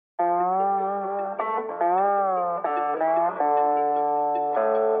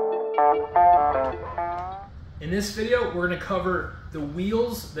In this video, we're going to cover the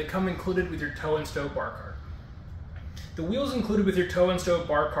wheels that come included with your TowNStow BarCart. The wheels included with your TowNStow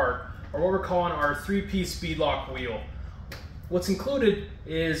BarCart are what we're calling our 3-piece BeadLoc wheel. What's included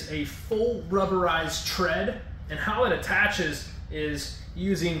is a full rubberized tread, and how it attaches is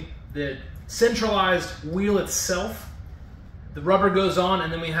using the centralized wheel itself. The rubber goes on,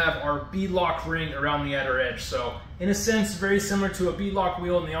 and then we have our BeadLoc ring around the outer edge. So in a sense, very similar to a BeadLoc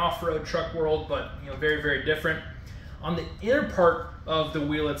wheel in the off-road truck world, but very, very different. On the inner part of the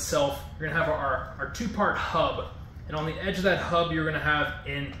wheel itself, you're gonna have our two-part hub. And on the edge of that hub, you're gonna have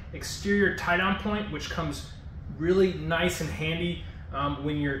an exterior tie-down point, which comes really nice and handy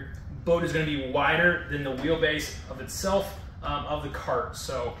when your boat is gonna be wider than the wheelbase of itself of the cart.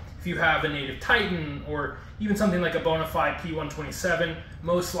 So if you have a native Titan or even something like a Bonafide P127,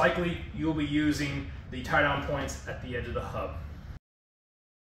 most likely you'll be using the tie-down points at the edge of the hub.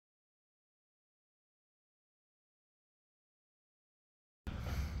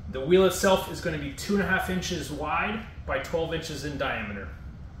 The wheel itself is going to be 2.5 inches wide by 12 inches in diameter.